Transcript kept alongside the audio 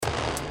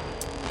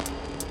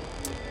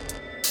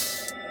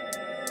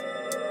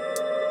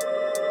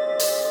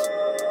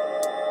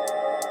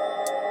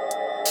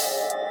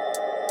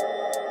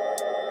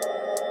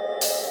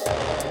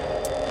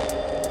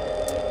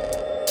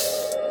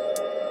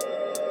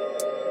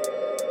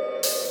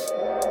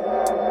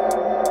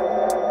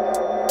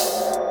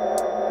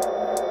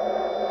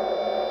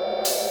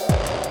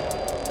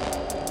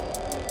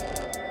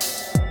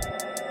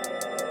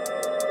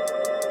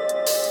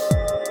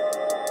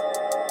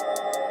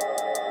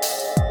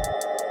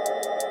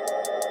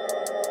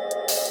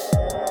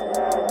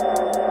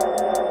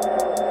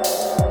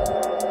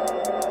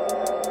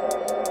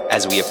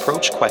As we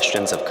approach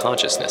questions of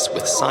consciousness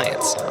with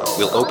science,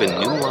 we'll open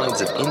new lines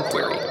of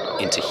inquiry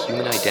into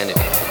human identity.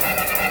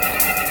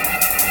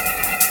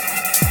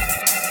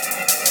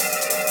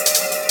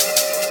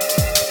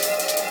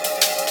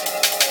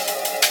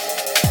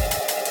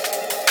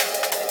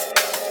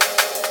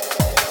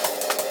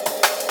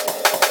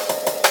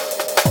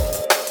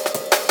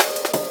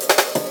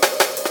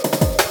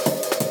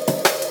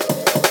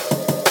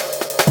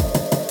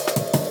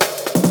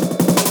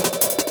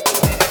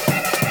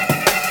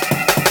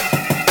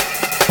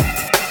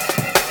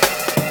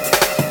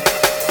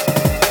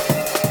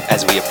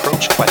 As we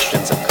approach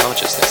questions of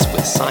consciousness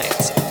with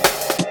science,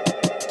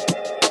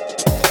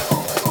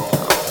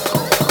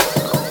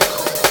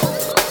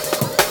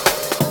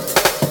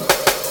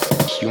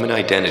 human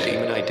identity.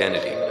 Human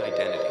identity.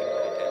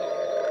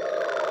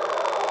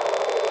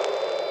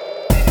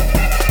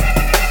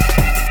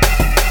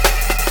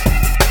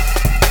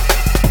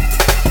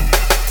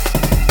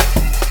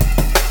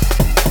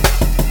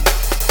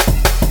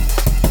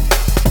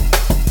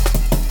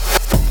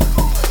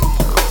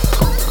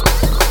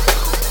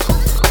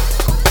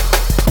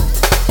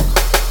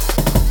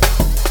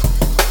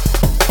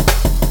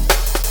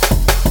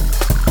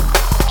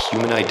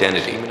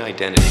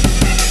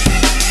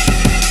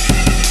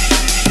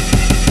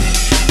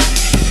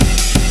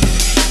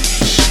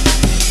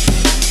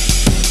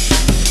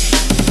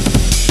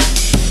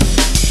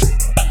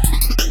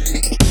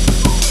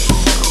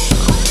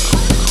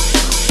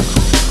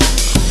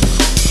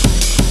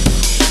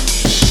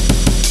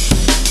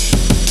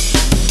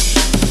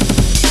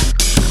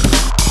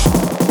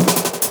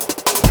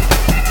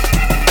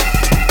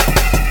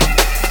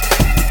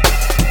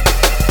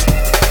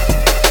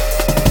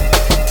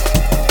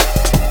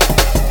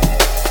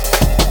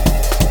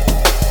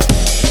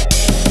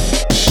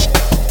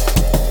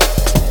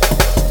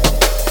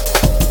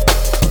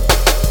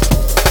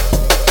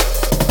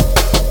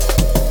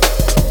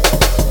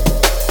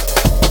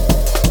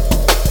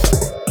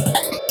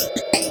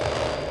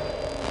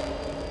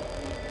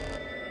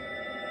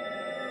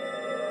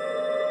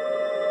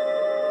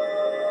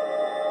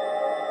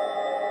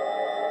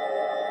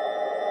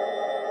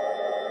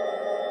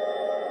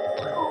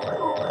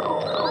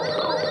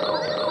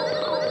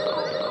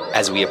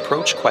 As we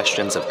approach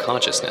questions of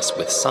consciousness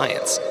with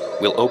science,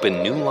 we'll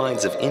open new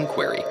lines of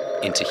inquiry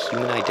into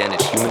human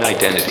identity. Human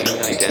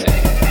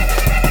identity.